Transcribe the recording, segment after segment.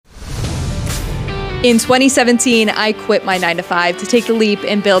In 2017, I quit my 9-to-5 to take the leap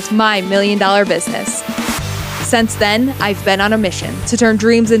and build my $1 million business. Since then, I've been on a mission to turn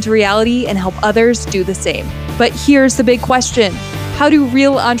dreams into reality and help others do the same. But here's the big question. How do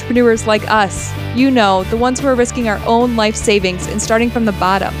real entrepreneurs like us, the ones who are risking our own life savings and starting from the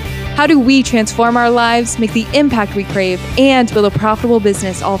bottom, how do we transform our lives, make the impact we crave, and build a profitable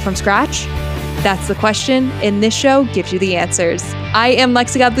business all from scratch? That's the question, and this show gives you the answers. I am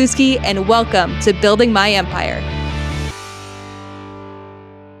Lexi Godlewski, and welcome to Building My Empire.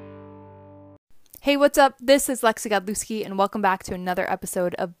 Hey, what's up? This is Lexi Godlewski, and welcome back to another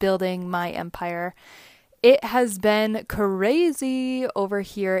episode of Building My Empire. It has been crazy over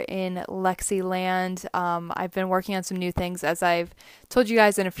here in Lexiland. I've been working on some new things, as I've told you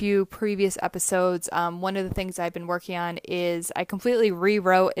guys in a few previous episodes. One of the things I've been working on is I completely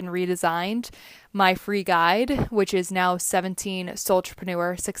rewrote and redesigned my free guide, which is now 17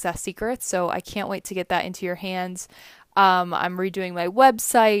 Soultrepreneur Success Secrets. So I can't wait to get that into your hands. I'm redoing my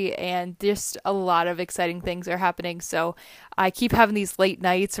website, and just a lot of exciting things are happening. So I keep having these late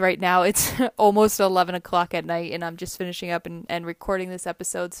nights. Right now it's almost 11 o'clock at night, and I'm just finishing up and recording this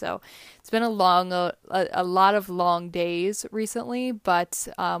episode. So it's been a lot of long days recently, but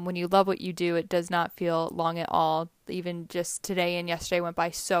when you love what you do, it does not feel long at all. Even just today and yesterday went by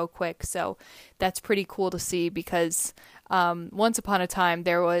so quick. So that's pretty cool to see, because once upon a time,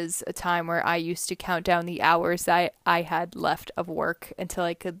 there was a time where I used to count down the hours that I had left of work until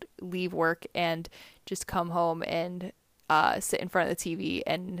I could leave work and just come home and sit in front of the TV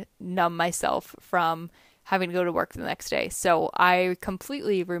and numb myself from having to go to work the next day. So I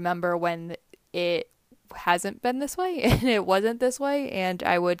completely remember when it hasn't been this way and it wasn't this way, and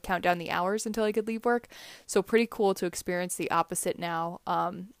I would count down the hours until I could leave work. So pretty cool to experience the opposite now,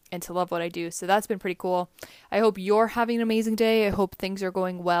 and to love what I do. So that's been pretty cool. I hope you're having an amazing day. I hope things are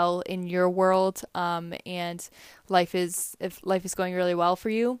going well in your world, and if life is going really well for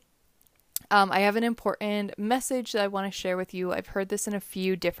you. I have an important message that I want to share with you. I've heard this in a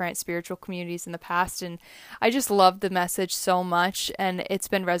few different spiritual communities in the past, and I just love the message so much, and it's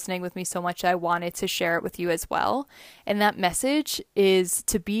been resonating with me so much that I wanted to share it with you as well. And that message is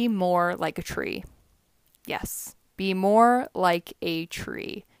to be more like a tree. Yes, be more like a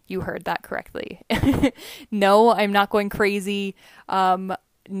tree. You heard that correctly. No, I'm not going crazy.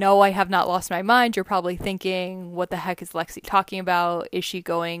 No, I have not lost my mind. You're probably thinking, what the heck is Lexi talking about? Is she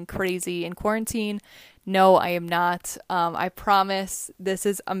going crazy in quarantine? No, I am not. I promise this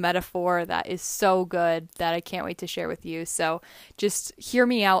is a metaphor that is so good that I can't wait to share with you. So just hear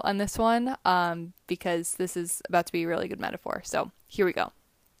me out on this one, because this is about to be a really good metaphor. So here we go.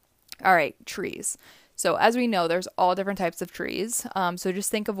 All right, trees. So as we know, there's all different types of trees. So just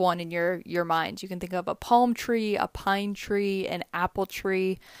think of one in your mind. You can think of a palm tree, a pine tree, an apple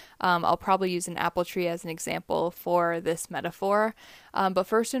tree. I'll probably use an apple tree as an example for this metaphor. But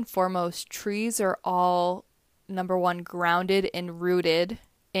first and foremost, trees are all, number one, grounded and rooted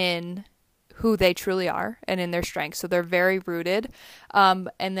in who they truly are and in their strengths. So they're very rooted. And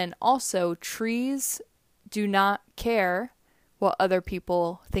then also, trees do not care what other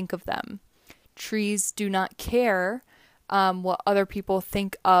people think of them. Trees do not care what other people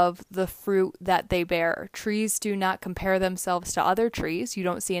think of the fruit that they bear. Trees do not compare themselves to other trees. You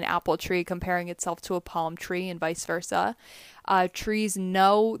don't see an apple tree comparing itself to a palm tree and vice versa. Trees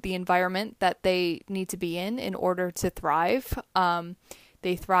know the environment that they need to be in order to thrive.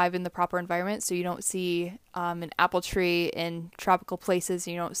 They thrive in the proper environment. So you don't see an apple tree in tropical places.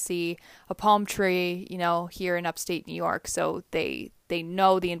 You don't see a palm tree, here in upstate New York. So they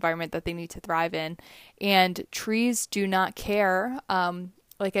know the environment that they need to thrive in. And trees do not care,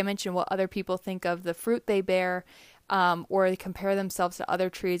 like I mentioned, what other people think of the fruit they bear, or they compare themselves to other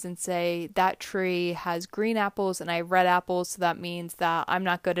trees and say, that tree has green apples and I have red apples, so that means that I'm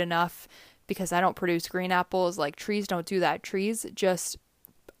not good enough because I don't produce green apples. Like, trees don't do that. Trees just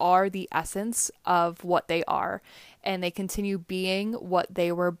are the essence of what they are, and they continue being what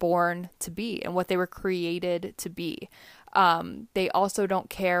they were born to be and what they were created to be. They also don't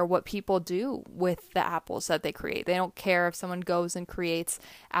care what people do with the apples that they create. They don't care if someone goes and creates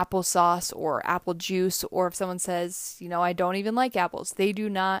applesauce or apple juice, or if someone says, I don't even like apples. They do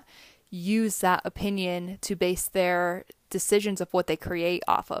not use that opinion to base their decisions of what they create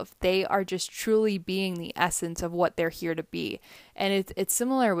off of. They are just truly being the essence of what they're here to be. And it's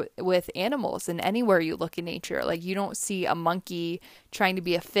similar with animals. And anywhere you look in nature, like, you don't see a monkey trying to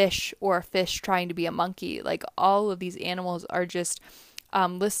be a fish or a fish trying to be a monkey. Like, all of these animals are just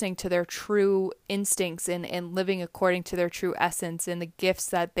listening to their true instincts and living according to their true essence and the gifts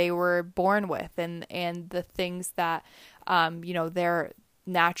that they were born with, and the things that they're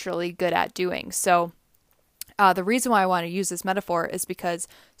naturally good at doing. So the reason why I want to use this metaphor is because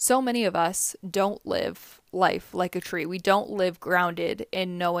so many of us don't live life like a tree. We don't live grounded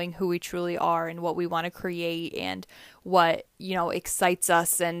in knowing who we truly are and what we want to create and what, excites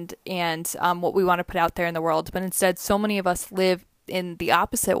us and what we want to put out there in the world. But instead, so many of us live in the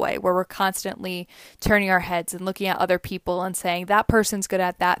opposite way, where we're constantly turning our heads and looking at other people and saying that person's good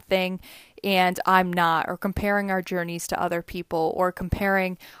at that thing and I'm not, or comparing our journeys to other people, or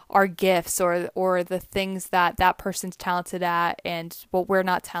comparing our gifts or the things that person's talented at and what we're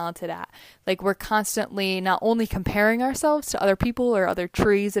not talented at. Like, we're constantly not only comparing ourselves to other people or other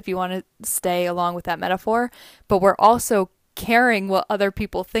trees, if you want to stay along with that metaphor, but we're also caring what other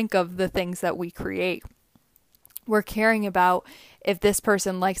people think of the things that we create. We're caring about if this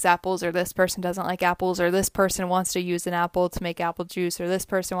person likes apples or this person doesn't like apples, or this person wants to use an apple to make apple juice, or this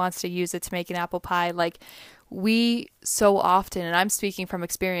person wants to use it to make an apple pie. Like, we so often, and I'm speaking from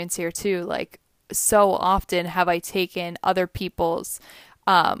experience here too, like, so often have I taken other people's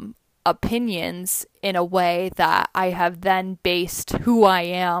opinions in a way that I have then based who I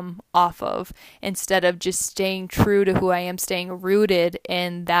am off of, instead of just staying true to who I am, staying rooted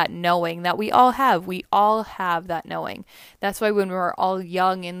in that knowing that we all have. We all have that knowing. That's why when we were all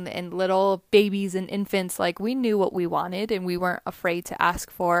young and little babies and infants, like, we knew what we wanted and we weren't afraid to ask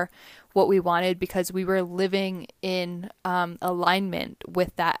for what we wanted, because we were living in alignment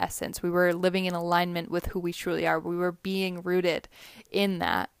with that essence. We were living in alignment with who we truly are. We were being rooted in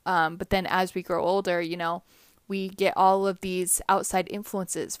that. But then as we grow older, we get all of these outside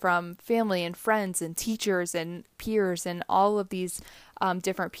influences from family and friends and teachers and peers and all of these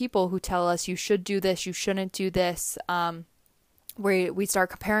different people who tell us you should do this, you shouldn't do this. Where we start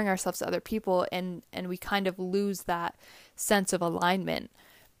comparing ourselves to other people and we kind of lose that sense of alignment.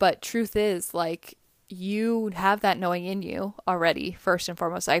 But truth is, like, you have that knowing in you already, first and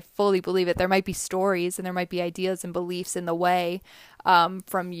foremost. I fully believe it. There might be stories and there might be ideas and beliefs in the way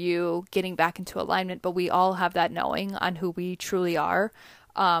from you getting back into alignment, but we all have that knowing on who we truly are,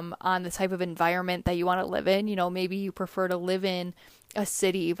 on the type of environment that you want to live in. Maybe you prefer to live in a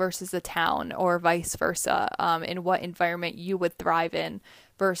city versus a town, or vice versa, in what environment you would thrive in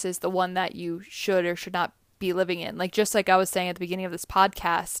versus the one that you should or should not be living in. Like, just like I was saying at the beginning of this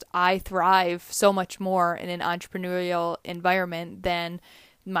podcast, I thrive so much more in an entrepreneurial environment than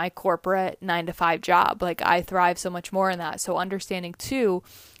my corporate 9-to-5 job. Like, I thrive so much more in that. So understanding too,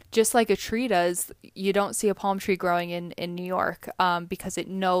 just like a tree does, you don't see a palm tree growing in New York because it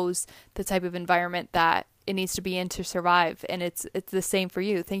knows the type of environment that it needs to be in to survive. And it's the same for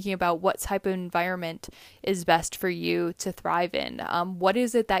you, thinking about what type of environment is best for you to thrive in. What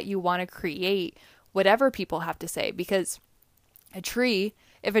is it that you want to create, whatever people have to say? Because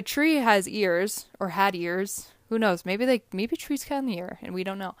if a tree has ears or had ears, who knows? Maybe trees can hear and we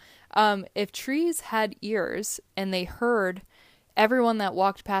don't know. If trees had ears and they heard everyone that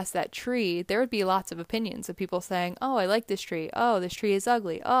walked past that tree, there would be lots of opinions of people saying, oh, I like this tree. Oh, this tree is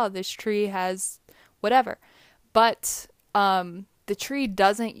ugly. Oh, this tree has whatever. But the tree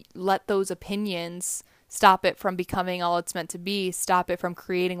doesn't let those opinions stop it from becoming all it's meant to be, stop it from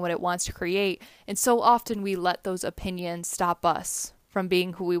creating what it wants to create. And so often we let those opinions stop us from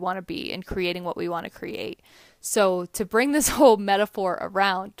being who we want to be and creating what we want to create. So to bring this whole metaphor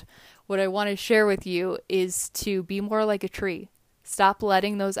around, what I want to share with you is to be more like a tree. Stop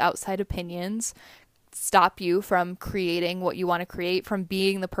letting those outside opinions stop you from creating what you want to create, from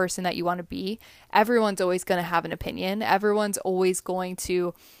being the person that you want to be. Everyone's always going to have an opinion. Everyone's always going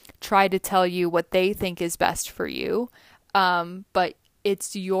to try to tell you what they think is best for you. But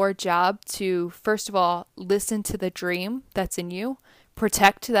it's your job to, first of all, listen to the dream that's in you,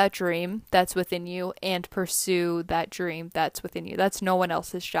 protect that dream that's within you, and pursue that dream that's within you. That's no one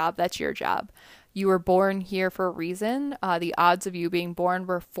else's job. That's your job. You were born here for a reason. The odds of you being born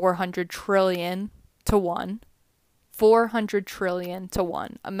were 400 trillion to 1. 400 trillion to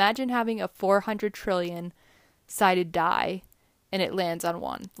 1. Imagine having a 400 trillion sided die and it lands on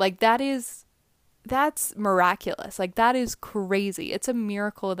 1. Like, that's miraculous. Like, that is crazy. It's a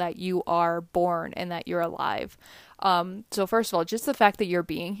miracle that you are born and that you're alive. So first of all, just the fact that you're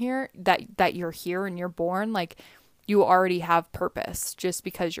being here, that you're here and you're born, like, you already have purpose just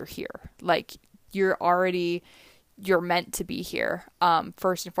because you're here. Like, you're meant to be here.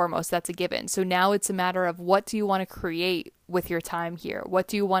 First and foremost, that's a given. So now it's a matter of, what do you want to create with your time here? What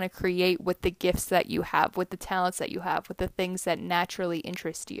do you want to create with the gifts that you have, with the talents that you have, with the things that naturally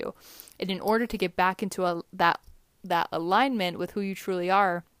interest you? And in order to get back into that alignment with who you truly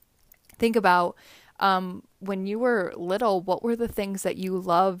are, think about when you were little, what were the things that you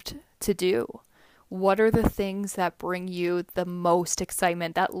loved to do? what are the things that bring you the most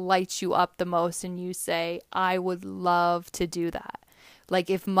excitement, that lights you up the most, and you say, I would love to do that. Like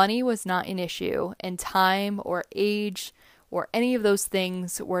if money was not an issue and time or age or any of those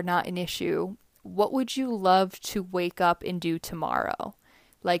things were not an issue, what would you love to wake up and do tomorrow?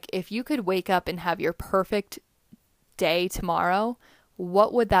 Like if you could wake up and have your perfect day tomorrow,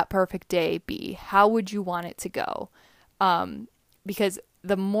 what would that perfect day be? How would you want it to go? Because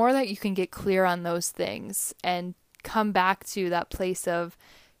the more that you can get clear on those things and come back to that place of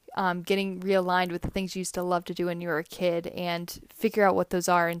getting realigned with the things you used to love to do when you were a kid and figure out what those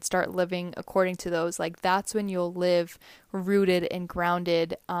are and start living according to those, like that's when you'll live rooted and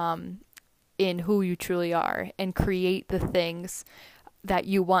grounded in who you truly are and create the things that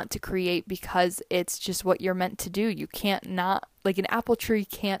you want to create because it's just what you're meant to do. You can't not, like an apple tree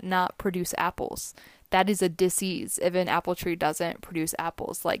can't not produce apples. That is a disease if an apple tree doesn't produce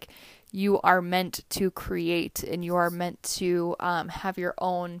apples. Like you are meant to create and you are meant to have your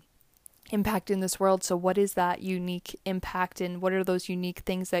own impact in this world. So what is that unique impact and what are those unique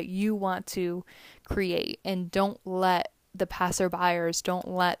things that you want to create? And don't let the passerbyers, don't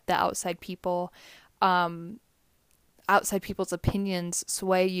let the outside people's opinions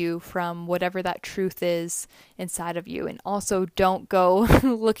sway you from whatever that truth is inside of you. And also don't go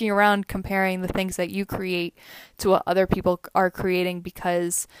looking around comparing the things that you create to what other people are creating,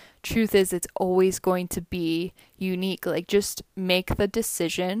 because truth is it's always going to be unique. Like just make the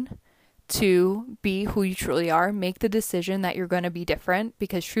decision to be who you truly are. Make the decision that you're going to be different,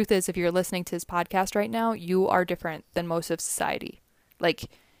 because truth is if you're listening to this podcast right now, you are different than most of society. Like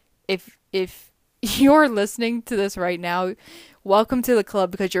if you're listening to this right now, welcome to the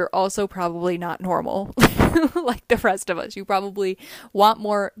club, because you're also probably not normal like the rest of us. You probably want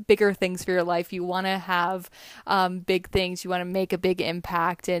bigger things for your life. You want to have big things. You want to make a big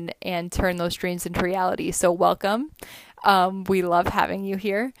impact and turn those dreams into reality. So welcome. We love having you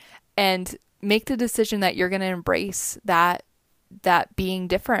here, and make the decision that you're going to embrace that being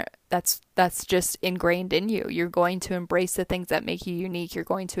different. That's just ingrained in you. You're going to embrace the things that make you unique. You're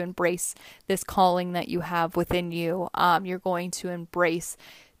going to embrace this calling that you have within you. You're going to embrace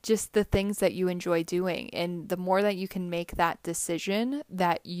just the things that you enjoy doing. And the more that you can make that decision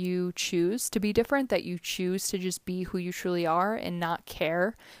that you choose to be different, that you choose to just be who you truly are and not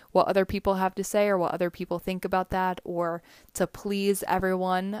care what other people have to say or what other people think about that, or to please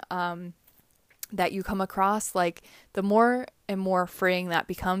everyone that you come across, like the more and more freeing that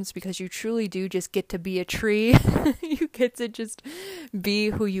becomes, because you truly do just get to be a tree. You get to just be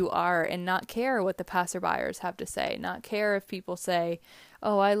who you are and not care what the passerbyers have to say, not care if people say,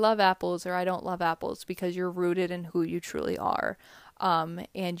 oh, I love apples or I don't love apples, because you're rooted in who you truly are.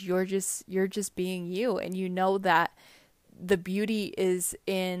 And you're just being you, and you know that the beauty is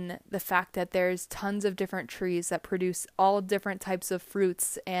in the fact that there's tons of different trees that produce all different types of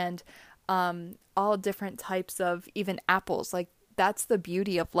fruits and all different types of even apples. Like that's the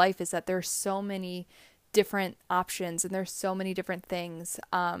beauty of life, is that there's so many different options and there's so many different things.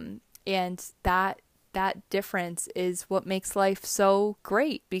 And that difference is what makes life so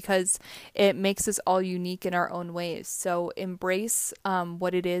great, because it makes us all unique in our own ways. So embrace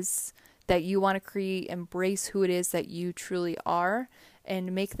what it is that you want to create, embrace who it is that you truly are,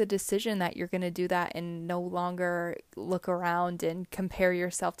 and make the decision that you're going to do that and no longer look around and compare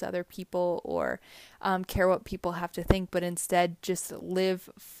yourself to other people or care what people have to think, but instead just live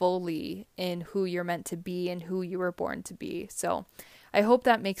fully in who you're meant to be and who you were born to be. So I hope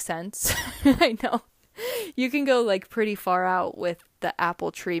that makes sense. I know you can go like pretty far out with the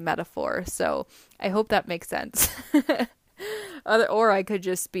apple tree metaphor, so I hope that makes sense. Or I could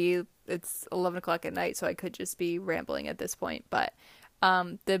just be, it's 11 o'clock at night, so I could just be rambling at this point, but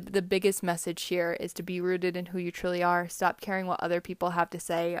the biggest message here is to be rooted in who you truly are. Stop caring what other people have to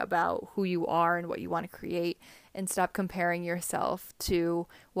say about who you are and what you want to create, and stop comparing yourself to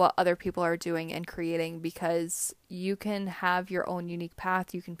what other people are doing and creating, because you can have your own unique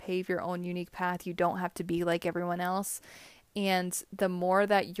path. You can pave your own unique path. You don't have to be like everyone else. And the more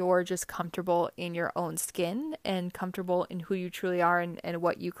that you're just comfortable in your own skin and comfortable in who you truly are and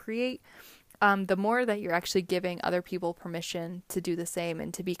what you create, the more that you're actually giving other people permission to do the same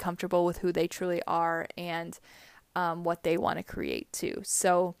and to be comfortable with who they truly are and what they want to create too.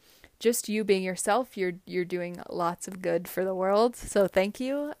 So just you being yourself, you're doing lots of good for the world. So thank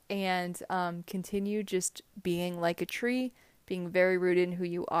you, and continue just being like a tree, being very rooted in who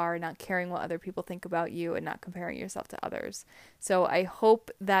you are, not caring what other people think about you, and not comparing yourself to others. So I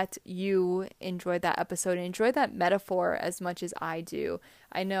hope that you enjoyed that episode and enjoyed that metaphor as much as I do.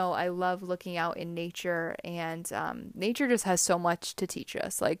 I know I love looking out in nature, and nature just has so much to teach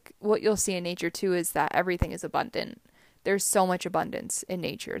us. Like, what you'll see in nature too is that everything is abundant. There's so much abundance in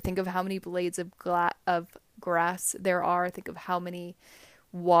nature. Think of how many blades of grass there are. Think of how many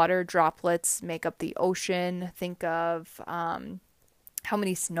water droplets make up the ocean. Think of how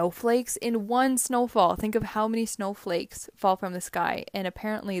many snowflakes in one snowfall. Think of how many snowflakes fall from the sky, and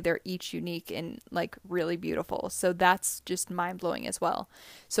apparently they're each unique and like really beautiful. So that's just mind-blowing as well.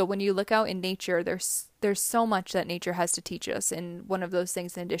 So when you look out in nature, there's so much that nature has to teach us, and one of those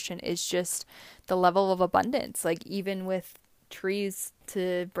things in addition is just the level of abundance. Like, even with trees,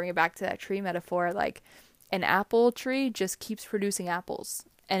 to bring it back to that tree metaphor, like an apple tree just keeps producing apples,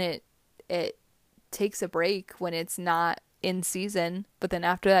 and it takes a break when it's not in season, but then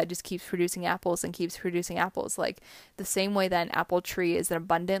after that it just keeps producing apples and keeps producing apples. Like, the same way that an apple tree is an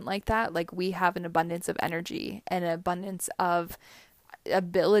abundant like that, like we have an abundance of energy and an abundance of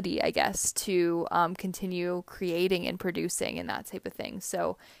ability, I guess, to continue creating and producing and that type of thing.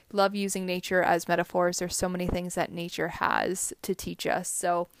 So love using nature as metaphors. There's so many things that nature has to teach us.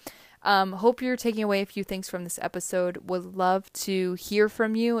 So hope you're taking away a few things from this episode. Would love to hear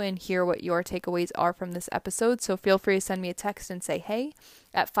from you and hear what your takeaways are from this episode. So feel free to send me a text and say hey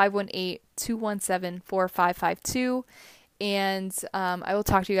at 518-217-4552. And I will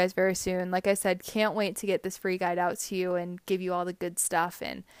talk to you guys very soon. Like I said, can't wait to get this free guide out to you and give you all the good stuff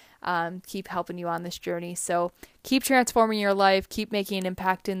and keep helping you on this journey. So keep transforming your life, keep making an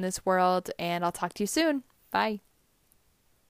impact in this world, and I'll talk to you soon. Bye.